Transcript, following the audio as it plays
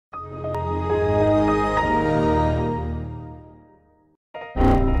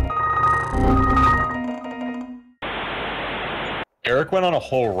Eric went on a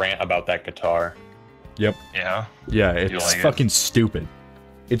whole rant about that guitar. Yep. Yeah. Yeah, it's like fucking stupid.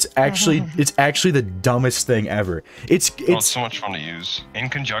 It's actually the dumbest thing ever. It's so much fun to use. In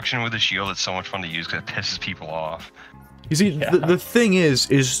conjunction with the shield, it's so much fun to use because it pisses people off. You see, the thing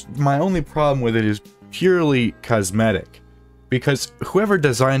is my only problem with it is purely cosmetic. Because whoever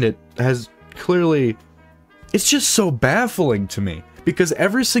designed it has clearly... It's just so baffling to me. Because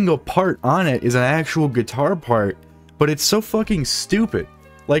every single part on it is an actual guitar part, but it's so fucking stupid.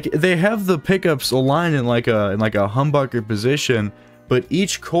 Like, they have the pickups aligned in like a humbucker position, but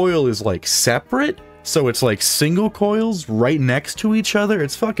each coil is like separate, so it's like single coils right next to each other.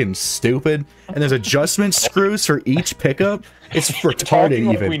 It's fucking stupid. And there's adjustment screws for each pickup. It's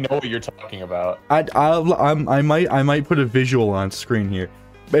retarded even. We know what you're talking about. I might put a visual on screen here.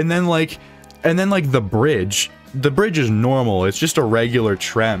 And then like the bridge. The bridge is normal. It's just a regular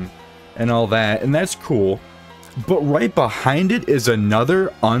trem and all that, and that's cool. But right behind it is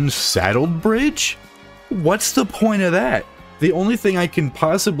another unsaddled bridge? What's the point of that? The only thing I can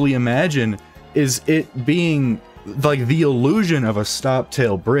possibly imagine is it being like the illusion of a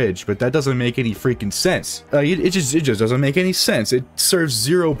stop-tail bridge, but that doesn't make any freaking sense. It just doesn't make any sense. It serves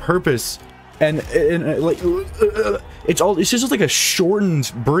zero purpose, and like it's just like a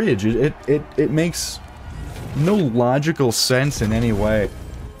shortened bridge. It makes no logical sense in any way.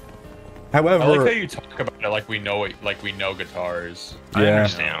 However, I like how you talk about it like we know guitars. I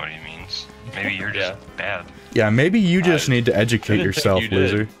understand what he means. Maybe you're just bad. Yeah, maybe you just need to educate yourself,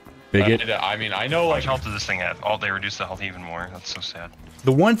 loser. Bigot. I mean, I know, like... How much health does this thing have? Oh, they reduced the health even more. That's so sad.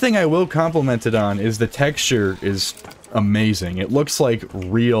 The one thing I will compliment it on is the texture is amazing. It looks like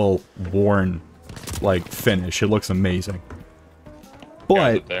real worn, like, finish. It looks amazing.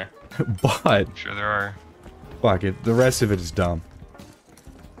 But... but... I'm sure there are. Fuck it. The rest of it is dumb.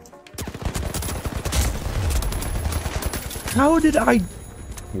 How did I...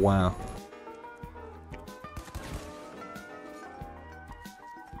 Wow.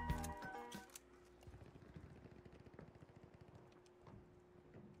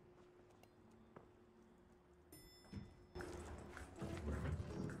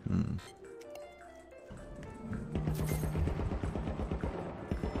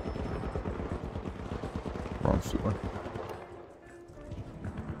 Wrong floor.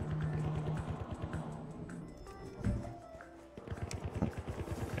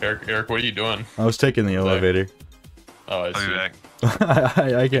 Eric, what are you doing? I was taking the elevator. Oh, I see.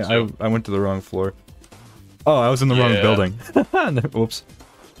 I can't. I went to the wrong floor. Oh, I was in the wrong building. Whoops.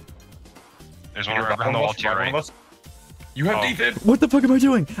 There's one right behind the wall to your right. You have defib. What the fuck am I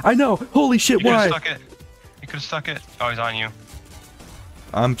doing? I know. Holy shit! Why? You could have stuck it. Oh, he's on you.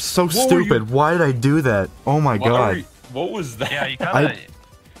 I'm so stupid. Why did I do that? Oh my god. What was that? Yeah, you kinda...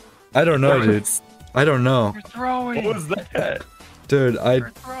 I don't know, dude. I don't know. You're throwing. What was that? Dude, I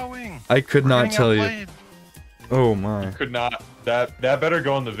could not tell you. Outplayed. Oh my. You could not. That better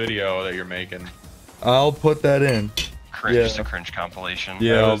go in the video that you're making. I'll put that in. Just a cringe compilation.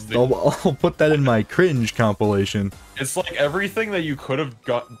 Yeah, I'll put that in my cringe compilation. It's like everything that you could have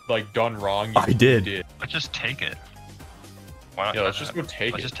done wrong. I did. Let's just take it. Why not? Yeah, let's just go take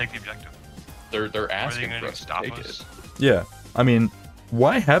it. Let's just take the objective. They're asking for us to stop take us? it. Yeah, I mean,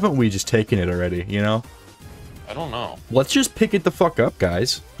 why haven't we just taken it already? You know? I don't know. Let's just pick it the fuck up,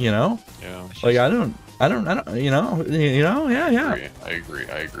 guys. You know? Yeah. Like I don't. You know. Yeah. I agree.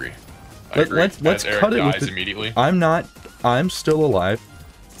 Let's cut it with immediately. I'm still alive.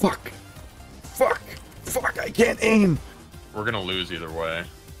 Fuck. I can't aim. We're gonna lose either way.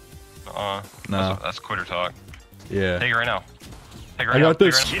 No. That's quitter talk. Yeah. Take it right now. Take it right I got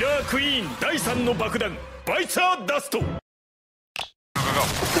this. Killer Queen 第3の爆弾バイツァーダスト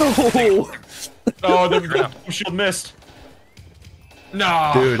No. Oh, the shield missed.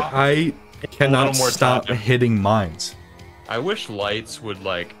 No. Dude, I cannot more stop time. hitting mines. I wish lights would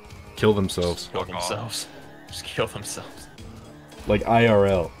like Kill themselves. kill themselves. Just kill themselves. Like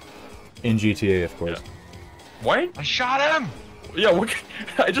IRL. In GTA, of course. Yeah. What? I shot him! Yeah,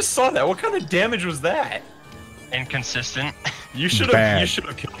 I just saw that. What kind of damage was that? Inconsistent. You should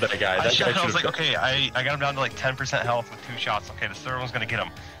have killed that guy. I was like, okay, I got him down to like 10% health with 2 shots. Okay, the third one's gonna get him.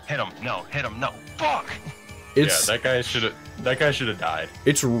 Hit him. No. Hit him. No. Fuck! It's, yeah, that guy should have died.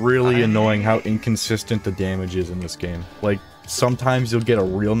 It's really annoying how inconsistent the damage is in this game. Like, sometimes you'll get a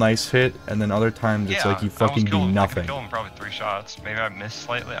real nice hit, and then other times it's like you fucking do nothing. I killed him probably 3 shots. Maybe I missed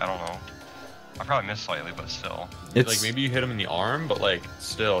slightly. I don't know. I probably missed slightly, but still. It's like maybe you hit him in the arm, but like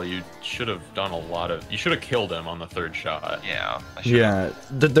still, you should have done a lot of. You should have killed him on the 3rd shot. Yeah. Yeah.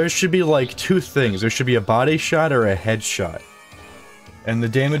 There should be like 2 things. There should be a body shot or a head shot, and the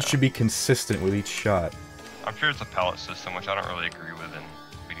damage should be consistent with each shot. I'm sure it's a pellet system, which I don't really agree with in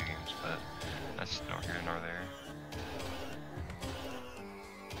video games, but that's nor here nor there.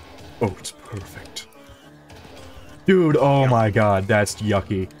 Oh, it's perfect. Dude, oh my god, that's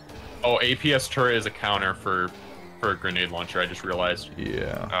yucky. Oh, APS turret is a counter for a grenade launcher. I just realized.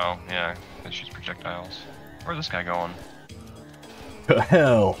 Yeah. Oh, yeah. It shoots projectiles. Where's this guy going? To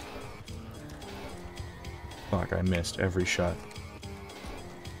hell. Fuck, I missed every shot.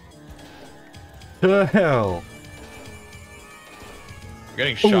 To hell. I'm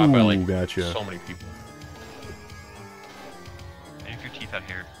getting shot by Ooh, like gotcha. so many people. Any of your teeth out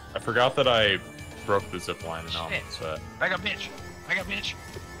here. I forgot that I broke the zip line and now I'm Shit. upset. I got bitch! I got bitch!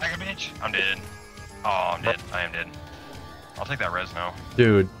 I got bitch! I'm dead. Oh, I'm dead. I am dead. I'll take that res now.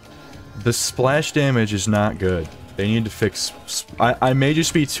 Dude, the splash damage is not good. They need to fix... I may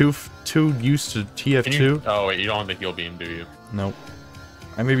just be too used to TF2. Oh wait, you don't think you'll beam, do you? Nope.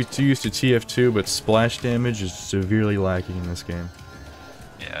 I may be too used to TF2, but splash damage is severely lacking in this game.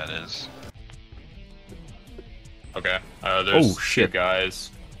 Yeah, it is. Okay. There's Oh, shit. two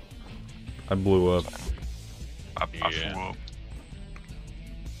guys. I blew up. I Yeah. flew up.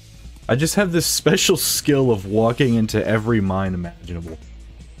 I just have this special skill of walking into every mine imaginable.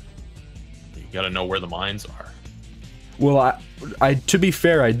 You gotta know where the mines are. Well, to be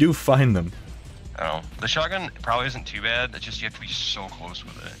fair, I do find them. I don't know. The shotgun probably isn't too bad. It's just you have to be so close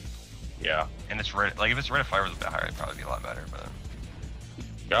with it. Yeah. And it's red. Like if it's red fire with a bit higher, it'd probably be a lot better. But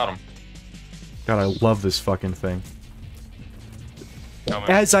Got him. God, I love this fucking thing. Coming.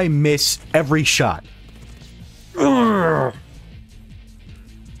 As I miss every shot. Ugh.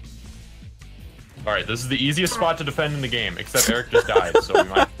 Alright, this is the easiest spot to defend in the game, except Eric just died, so we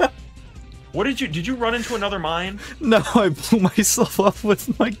might... What did you run into another mine? No, I blew myself up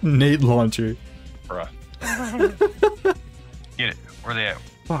with my nade launcher. Bruh. Get it. Where they at?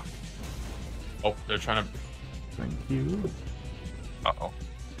 Fuck. Oh, they're trying to... Thank you. Uh-oh.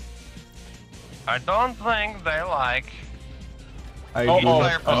 I don't think they like... I Oh, do oh,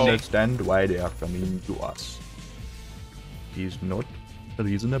 not oh. understand why they are coming to us. He's not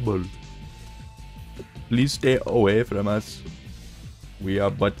reasonable. Please stay away from us. We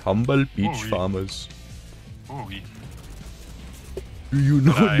are but humble peach Ooh, farmers. Ooh, Do you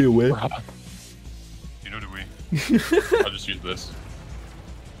know I- the way? you know the way. I'll just use this.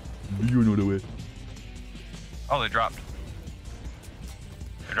 Do you know the way? Oh, they dropped.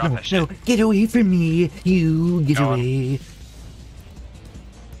 They dropped that shit. No, get away from me. You get Go on. away.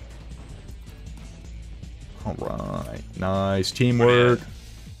 Alright. Nice teamwork.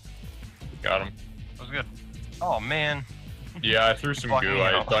 Got him. That was good. Oh, man. Yeah, I threw some Fucking goo. I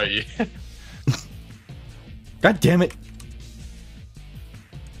hell. thought you... God damn it.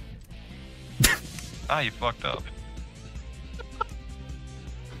 Ah, you fucked up.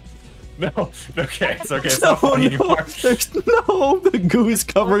 No, okay, it's okay. It's not funny anymore. There's no, the goo is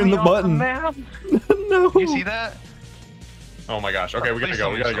covering the button. No. You see that? Oh my gosh. Okay, we gotta Please go.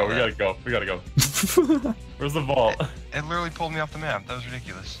 tell We me gotta go. you We saw gotta go. We gotta go. Where's the vault? It literally pulled me off the map. That was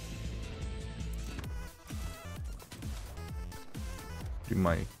ridiculous. Do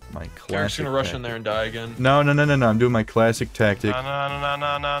my classic. Eric's gonna rush in tactic. there and die again. No. I'm doing my classic tactic.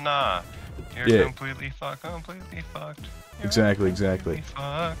 Nah. You're Yeah. completely fucked. You're Exactly. completely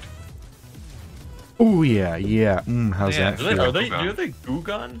fucked. Oh yeah. How's Yeah, that Do they, feel? are they? Goo gun. Do they goo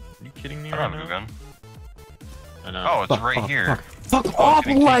gun? Are you kidding me I right don't have a now? gun. I know. Oh, it's right here. Fuck Oh, off,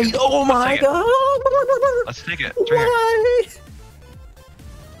 can you take light! it? Oh my Let's take it. god! Let's take it. It's right here. Why?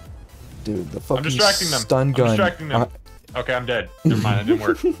 Dude, the fucking I'm distracting them. stun I'm gun. distracting them. Okay, I'm dead. Never mind, it didn't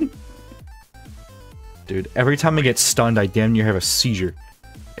work. Dude, every time I get stunned, I damn near have a seizure.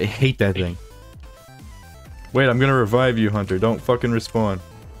 I hate that thing. Wait, I'm gonna revive you, Hunter. Don't fucking respawn.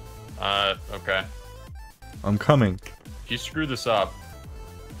 Okay. I'm coming. If you screw this up,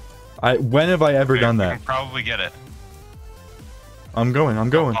 When have I ever done You that? can probably get it. I'm going.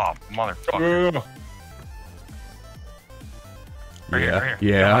 Oh, motherfucker. Right here, right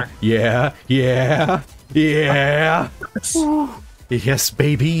here. Yeah. Yes,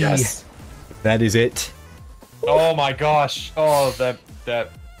 baby. Yes. That is it. oh my gosh. Oh, that That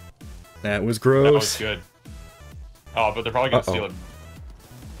was was gross. good. Oh, but they're probably gonna steal it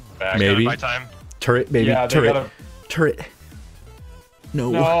back. Maybe. By time. Turret, baby. Yeah, they turret. gotta. Turret. No.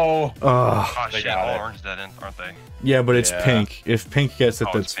 No. Ugh. Oh They shit, got all it. orange dead in, aren't they? Yeah, but it's Yeah. pink. If pink gets it,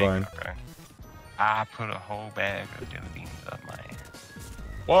 Oh, that's it's pink. fine. Okay. I put a whole bag of jelly beans up my ass.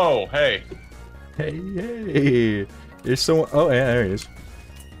 Whoa. Hey. Hey. There's someone. Oh, yeah, there he is.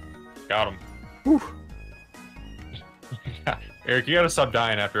 Got him. Whew. Eric, you gotta stop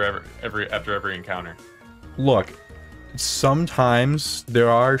dying after every encounter. Look, sometimes there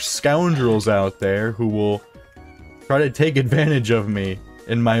are scoundrels out there who will try to take advantage of me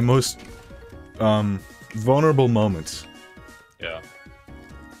in my most vulnerable moments. Yeah.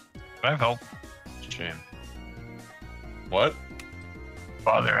 Can I have help? It's a shame. What?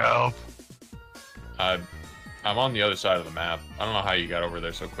 Father, help. I'm on the other side of the map. I don't know how you got over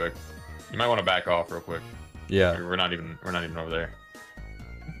there so quick. You might want to back off real quick. Yeah, We're not even over there.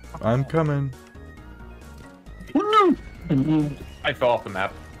 I'm coming. I fell off the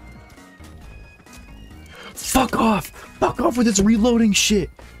map. Fuck off! Fuck off with this reloading shit!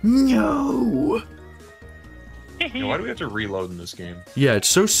 No! You know, why do we have to reload in this game? Yeah, it's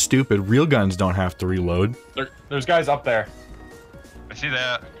so stupid. Real guns don't have to reload. There's guys up there. I see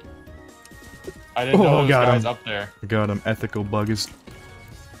that. I didn't know there was got guys him. up there. I got him. Ethical buggers.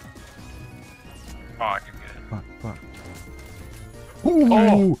 Oh, I can get it. Fuck, fuck.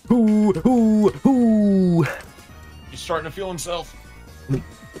 Ooh, ooh, ooh, ooh. He's starting to feel himself.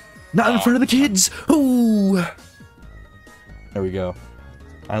 Not in front of the kids! Ooh! There we go.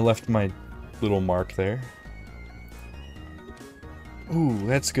 I left my little mark there. Ooh,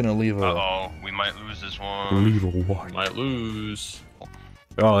 that's gonna leave a Uh-oh, we might lose this one. little white. Might lose.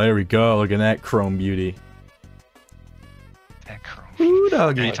 Oh, there we go. Look at that chrome beauty. That chrome. Ooh,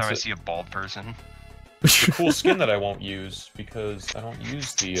 doggy. Anytime I That's it. see a bald person. Cool skin that I won't use because I don't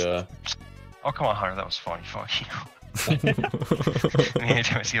use the Oh, come on, Hunter, that was funny. Fuck you.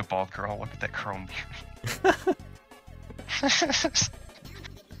 Anytime I see a bald girl, look at that chrome beauty.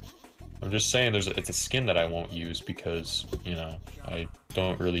 I'm just saying it's a skin that I won't use because, you know, I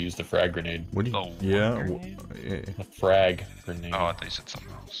don't really use the frag grenade. What do you? Oh, Yeah. grenade? The frag grenade. Oh, I thought you said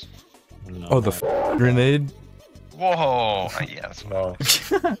something else. No, Oh, the grenade. Whoa! Yeah, that's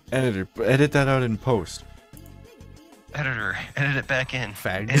what no. Editor, edit that out in post. Editor, edit it back in.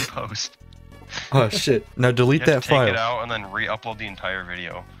 Fag. In post. Oh shit! Now delete You that have to take it file. out and then re-upload the entire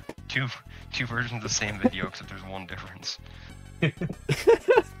video. Two versions of the same video, except there's one difference.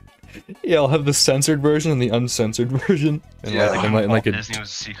 Yeah, I'll have the censored version and the uncensored version. And Yeah. like, and like Walt a, Disney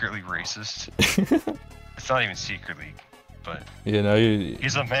was secretly racist. It's not even secretly, but you know,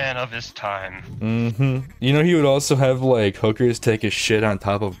 he's a man of his time. You know, he would also have like hookers take his shit on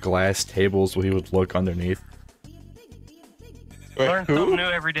top of glass tables where he would look underneath. Wait, Learn something new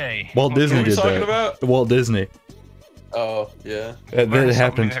every day. Walt Disney What are did you talking that. about? Walt Disney. Oh, yeah. That Learn something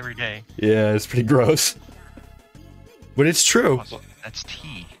happened. new every day. Yeah, it's pretty gross. But it's true. That's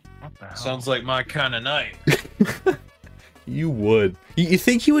tea. What the hell? Sounds like my kind of night. You would. You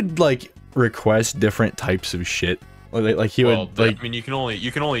think he would like request different types of shit? Like he Well, would like. I mean, you can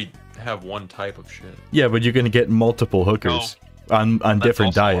only have one type of shit. Yeah, but you're gonna get multiple hookers on That's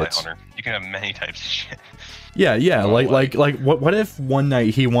different also a lie, diets. Hunter. You can have many types of shit. Yeah, yeah. Oh, Like what if one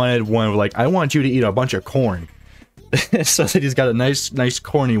night he wanted one like I want you to eat a bunch of corn, so that he's got a nice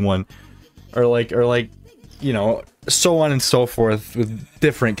corny one, or like you know, so on and so forth with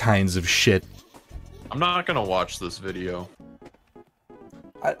different kinds of shit. I'm not gonna watch this video.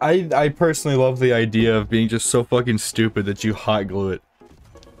 I personally love the idea of being just so fucking stupid that you hot glue it.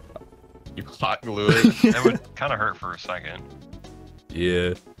 You hot glue it. That would kind of hurt for a second.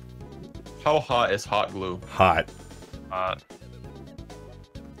 Yeah. How hot is hot glue? Hot.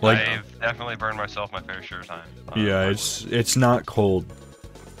 Like I've definitely burned myself my fair share of time. yeah, it's not cold.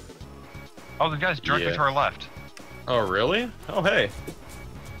 Oh, the guy's directly Yeah. to our left. Oh, really? Oh, hey.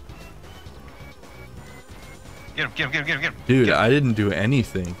 Get him. Dude, I didn't do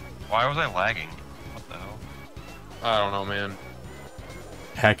anything. Why was I lagging? What the hell? I don't know, man.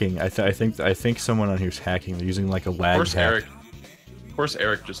 Hacking. I think someone on here's hacking. They're using like a lag hack. Of course,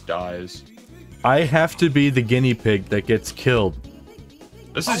 Eric just dies. I have to be the guinea pig that gets killed.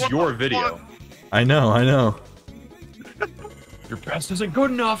 This is your video. I know. Your best isn't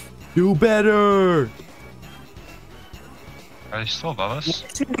good enough. Do better! Are they still above us?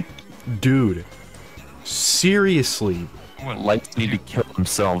 Dude. Seriously. Lights need to kill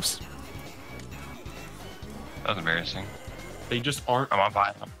themselves. That was embarrassing. They just aren't. I'm on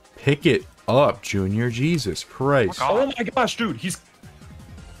fire. Pick it up, Junior. Jesus Christ. Fuck off. Oh my gosh, dude, he's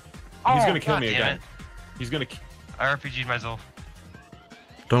gonna kill God me damn again. it. He's gonna. I RPG'd myself.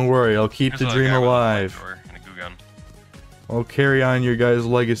 Don't worry, I'll keep There's the another dream guy with a alive. flamethrower and a goo gun. I'll carry on your guys'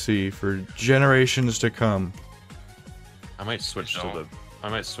 legacy for generations to come. I might switch to No. the. I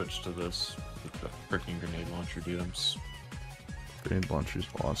might switch to this. With the freaking grenade launcher, dude. Grenade launcher's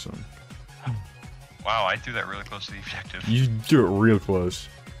awesome. Wow, I threw that really close to the objective. You do it real close.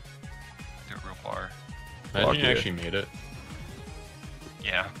 Threw it real far. Imagine Fuck you yeah. actually made it.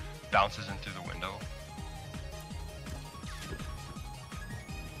 Yeah, bounces in through the window.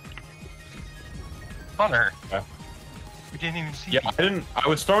 Hunter! Yeah. We didn't even see Yeah, you. I didn't. I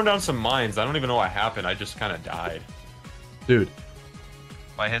was throwing down some mines. I don't even know what happened. I just kind of died. Dude.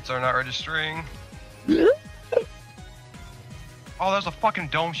 My hits are not registering. Oh, there's a fucking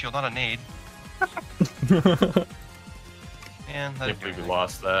dome shield, not a nade. Man, that Can't didn't do believe we anything.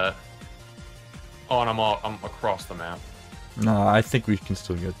 lost that. Oh, and I'm across the map. No, I think we can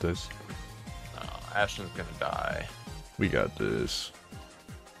still get this. Ashton's gonna die. We got this.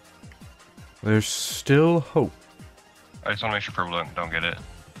 There's still hope. I just want to make sure purple don't get it.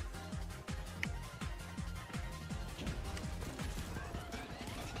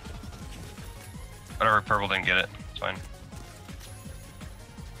 Whatever, purple didn't get it. It's fine.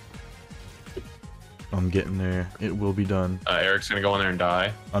 I'm getting there. It will be done. Eric's gonna go in there and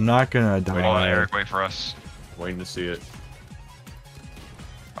die. I'm not gonna Wait, die. Eric, wait for us. Waiting to see it.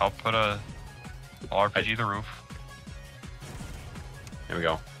 I'll put a... I'll RPG the roof. Here we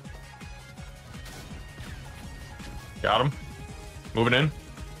go. Got him. Moving in.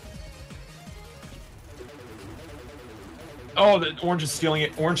 Oh, the orange is stealing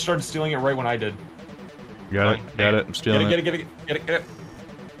it. Orange started stealing it right when I did. Got it. Got it. I'm stealing Get it. it.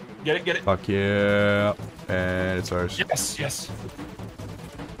 Get it. Fuck yeah. And it's ours. Yes.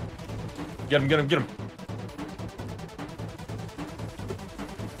 Get him. Get him.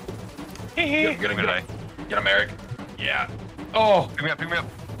 I'm gonna die. Get him, Eric. Yeah. Oh, Pick me up, pick me up,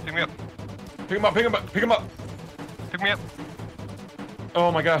 pick me up, pick him up. pick me up.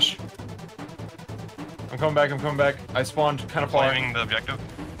 Oh my gosh. I'm coming back. I spawned kind of far. Climbing the objective.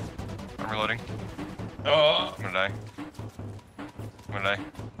 I'm reloading. Oh. I'm gonna die. I'm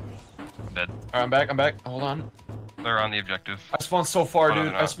dead. Alright, I'm back. Hold on. They're on the objective. I spawned so far, Oh, no,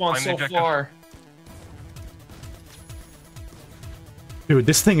 dude. they're I not. spawned Climb the so objective. far. Dude,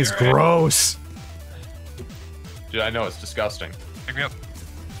 this thing is gross. Dude, I know, it's disgusting. Pick me up.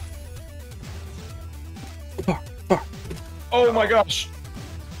 Oh my gosh.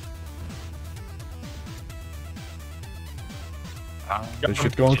 This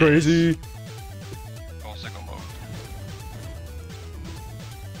shit's going crazy. Go sickle mode.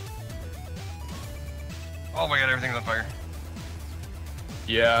 Oh my god, everything's on fire.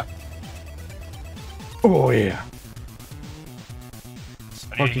 Yeah. Oh yeah. I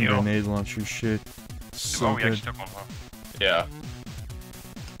need a Fucking heal. grenade launcher shit. So Oh, we good. actually took one, huh? Yeah.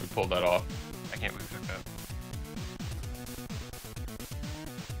 We pulled that off. I can't believe we took that.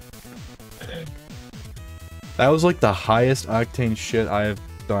 That was like the highest octane shit I have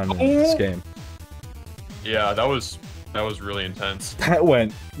done in this Oh. game. Yeah, that was really intense. That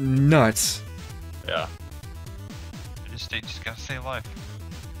went nuts. Yeah. Just gotta stay alive.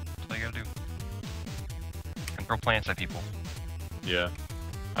 That's all you gotta do. And throw plants at people. Yeah.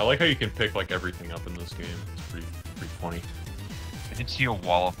 I like how you can pick like everything up in this game. It's pretty funny. I did see a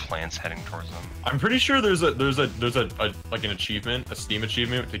wall of plants heading towards them. I'm pretty sure there's a like an achievement, a Steam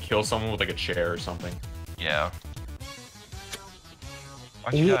achievement to kill someone with like a chair or something. Yeah.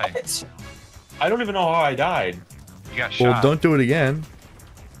 Why'd you die? What? I don't even know how I died. You got shot. Well, don't do it again.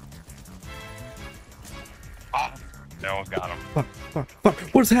 Ah, no, got him. Fuck.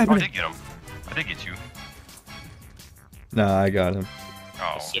 What is Oh, I happening? did get him. I did get you. Nah, I got him.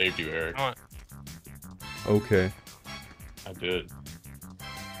 Oh. I saved you, Eric. You know what? Okay. I did.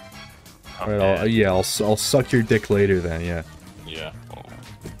 I'm Alright, dead. yeah, I'll suck your dick later then, yeah. Yeah. Oh.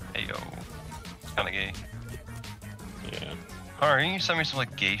 Hey yo. It's kinda gay. Yeah. Alright, you sent me some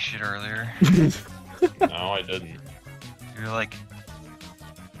like gay shit earlier. No, I didn't. You're like,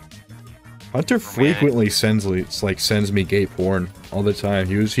 Hunter frequently sends me gay porn all the time.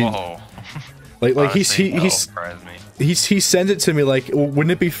 He whoa. like Honestly, that'll he surprise me. he sends it to me like,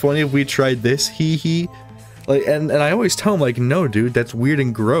 wouldn't it be funny if we tried this? He like, and I always tell him like, no, dude, that's weird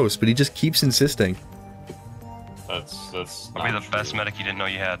and gross, but he just keeps insisting. That's That'll be not the best true. medic you didn't know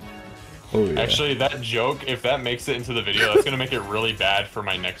you had. Oh yeah. Actually, that joke, if that makes it into the video, that's gonna make it really bad for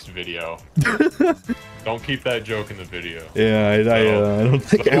my next video. Don't keep that joke in the video. Yeah, I don't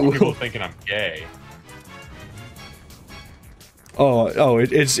think I People will. thinking I'm gay.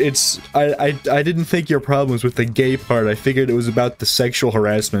 It's I didn't think your problem was with the gay part. I figured it was about the sexual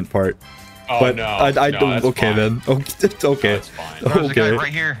harassment part. Oh But no, I no, don't. that's Okay fine. then. Okay. Okay. That's fine. There's a guy Okay.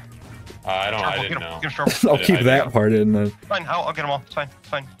 right here. I Get didn't him, know. get him, get him. I'll keep I that know. part in then. Fine, I'll get them all. It's fine, it's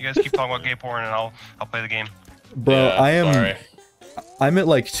fine. You guys keep talking about gay porn and I'll play the game. Bro, Yeah, sorry. I'm at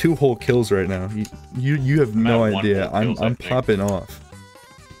like 2 whole kills right now. You have no at 1 idea. whole kills, I I'm think. popping off.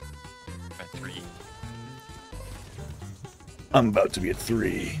 At 3. I'm about to be at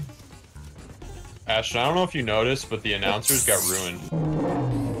 3. Ashton, I don't know if you noticed, but the announcers got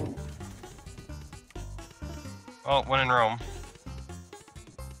ruined. Well, when in Rome.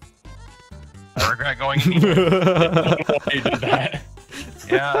 I regret going. I don't know why you did that.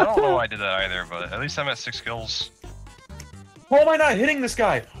 Yeah, I don't know why I did that either, but at least I'm at 6 kills. How am I not hitting this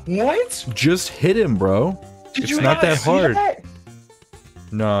guy? What? Just hit him, bro. Did It's you not that see hard. that?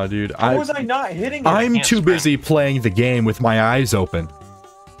 No, dude. How was I not hitting him? I'm can't too sprint. busy playing the game with my eyes open.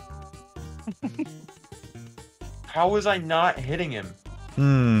 How was I not hitting him?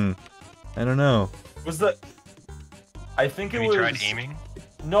 I don't know. Was the... I think Have it you was... tried aiming?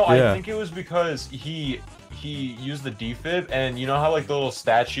 No, Yeah. I think it was because he used the defib, and you know how like the little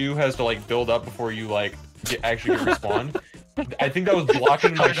statue has to like build up before you like actually get respawn? I think that was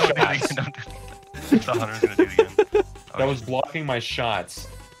blocking my Don't do it shots. again, don't do it. The hunter's gonna do it again. That was blocking my shots.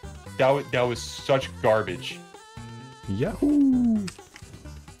 That was such garbage. Yahoo!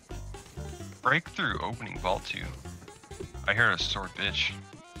 Breakthrough opening vault 2. I hear a sword bitch.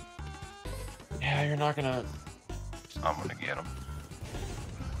 Yeah, you're not gonna... I'm gonna get him.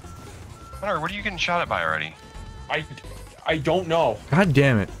 Hunter, what are you getting shot at by already? I don't know. God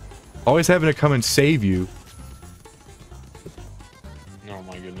damn it. Always having to come and save you. Oh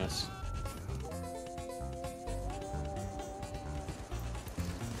my goodness.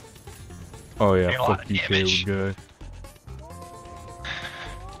 Oh yeah, Take a lot fuck of you, damage. Caleb guy.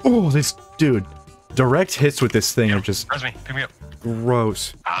 Oh, this dude. Direct hits with this thing are just Press me, pick me up.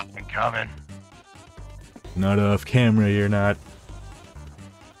 gross. I'm coming. Not off camera, you're not.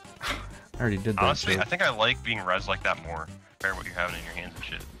 I already did that. Honestly, so- I think I like being res like that more. Compared to what you're having in your hands and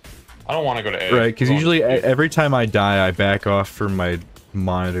shit. I don't want to go to A. Right, because I'm usually going to B. every time I die, I back off from my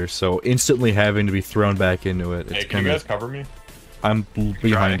monitor, so instantly having to be thrown back into it. Hey, It's can you kind guys of. cover me? I'm behind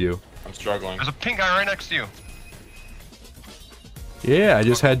Try. you. I'm struggling. There's a pink guy right next to you. Yeah, I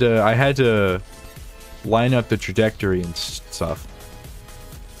just had to. I had to line up the trajectory and stuff.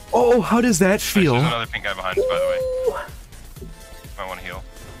 Oh, how does that feel? There's another pink guy behind us, by the way. Might want to heal.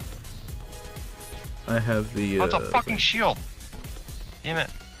 I have the. Oh, it's a fucking shield. Damn it.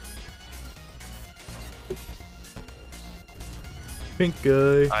 pink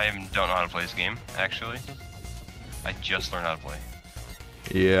guy. I don't know how to play this game, actually. I just learned how to play.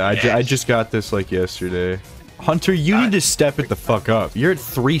 Yeah, I Yes. just got this like yesterday. Hunter, you need to step it the fuck up. You're at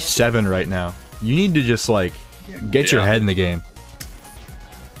 3-7 right now. You need to just like get your Yeah. head in the game.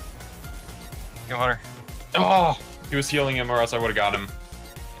 Go, Hunter. Oh, he was healing him, or else I would have got him.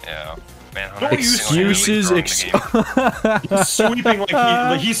 Yeah. Man, Don't Hunter use Excuses. He's sweeping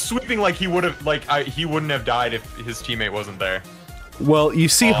he's sweeping like he would have he wouldn't have died if his teammate wasn't there. Well, you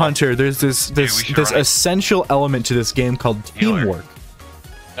see, Oh. Hunter, there's this we should this run it. essential element to this game called Healer. teamwork.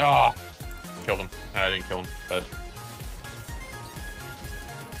 Oh, killed him. I didn't kill him, but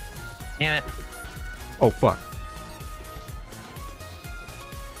Damn it. Oh fuck.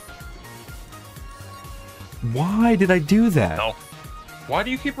 Why did I do that? No. why do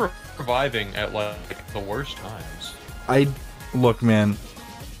you keep reviving at like the worst times? I look, man.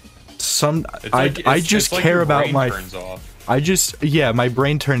 It's I like, I it's- just it's like care your about brain my. turns off. I just yeah, my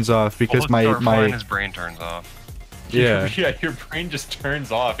brain turns off because Bullets start flying, my his brain turns off. yeah. Yeah, your brain just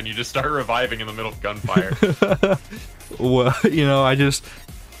turns off and you just start reviving in the middle of gunfire. Well, you know,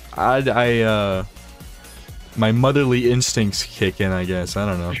 my motherly instincts kick in, I guess. I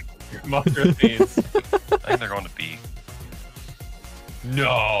don't know. Your mother thinks, I think they're going to B.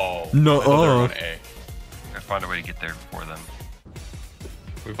 no. No, I thought they were going A. Gotta find a way to get there before them.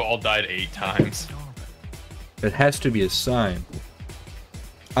 We've all died 8 times. It has to be a sign.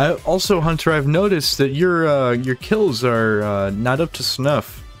 I also, Hunter, I've noticed that your kills are not up to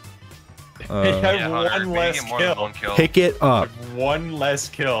snuff. I have Yeah, Hunter, one we less get more than kill. one kill. Pick it I up. have one less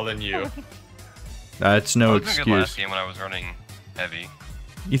kill than you. That's no I was doing good last excuse. game when I was running heavy.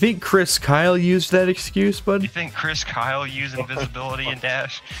 You think Chris Kyle used that excuse, You bud? think Chris Kyle used invisibility and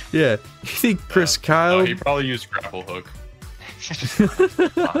dash? Yeah. You think Chris Kyle? Oh, he probably used grapple hook.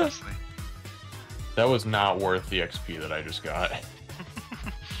 Honestly. That was not worth the XP that I just got.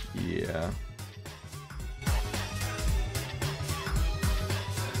 Yeah.